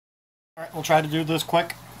Alright, we'll try to do this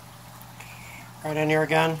quick. Right in here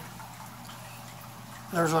again.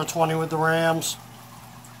 There's our 20 with the Rams.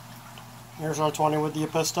 Here's our 20 with the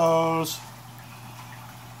Epistos.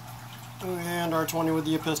 And our 20 with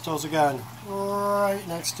the Epistos again. Right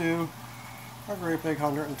next to our great big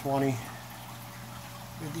 120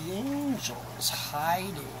 with the Angels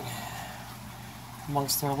hiding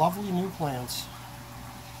amongst their lovely new plants.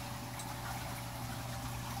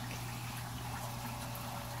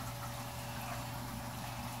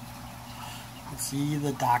 You can see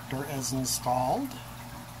the doctor is installed.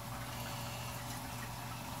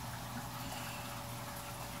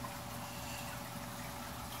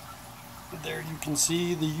 There you can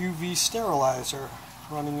see the UV sterilizer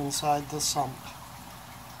running inside the sump.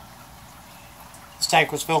 This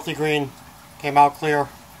tank was filthy green, came out clear,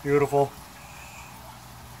 beautiful.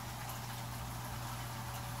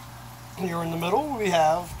 Here in the middle we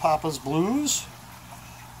have Papa's Blues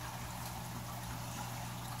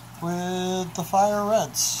with the Fire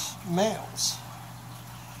Reds, males.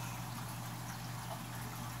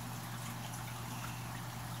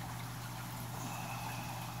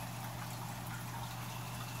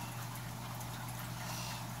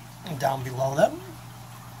 And down below them,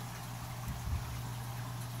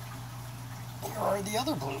 here are the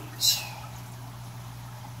other blues.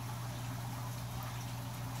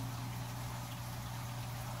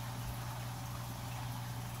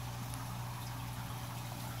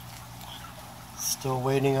 Still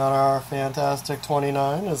waiting on our fantastic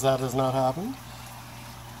 29, as that has not happened.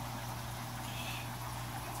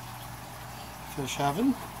 Fish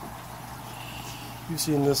Heaven. You've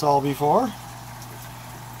seen this all before.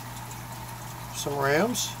 Some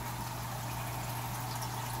Rams.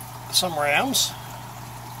 Some Rams.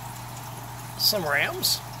 Some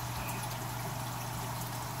Rams.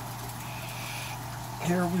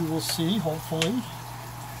 Here we will see, hopefully,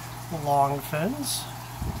 the long fins.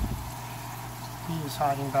 He is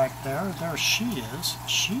hiding back there. There she is.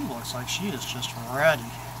 She looks like she is just ready.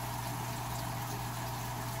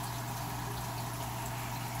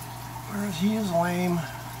 Whereas he is lame.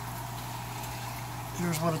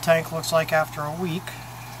 Here's what a tank looks like after a week.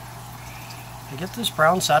 I get this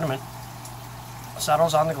brown sediment.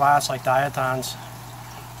 Settles on the glass like diatoms.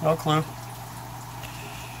 No clue.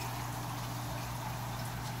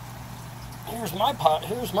 Here's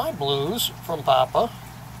my blues from Papa.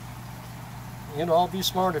 You'd all be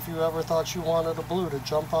smart if you ever thought you wanted a blue to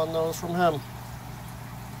jump on those from him.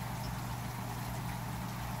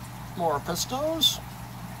 More Pistos.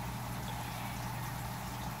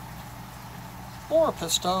 More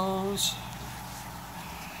Pistos.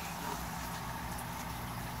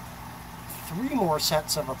 3 more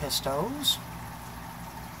sets of Epistos.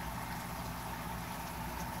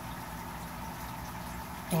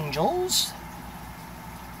 Angels.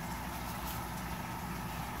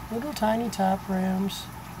 Little tiny top Rams.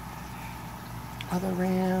 Other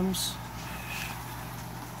Rams.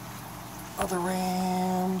 Other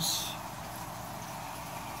Rams.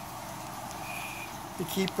 The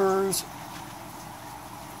Keepers.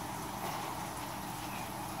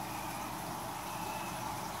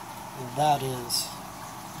 That is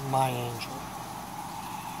my angel.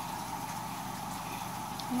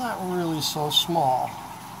 Not really so small.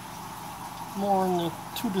 More in the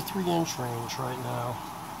 2 to 3 inch range right now.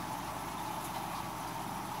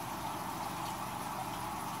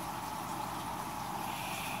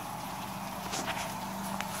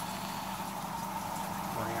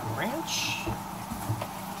 Ram Ranch.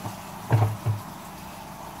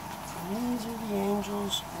 And these are the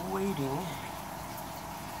angels waiting.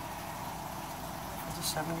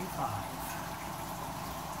 75.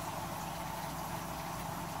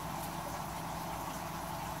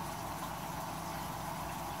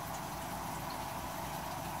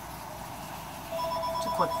 It's a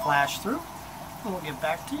quick flash through, and we'll get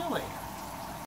back to you later.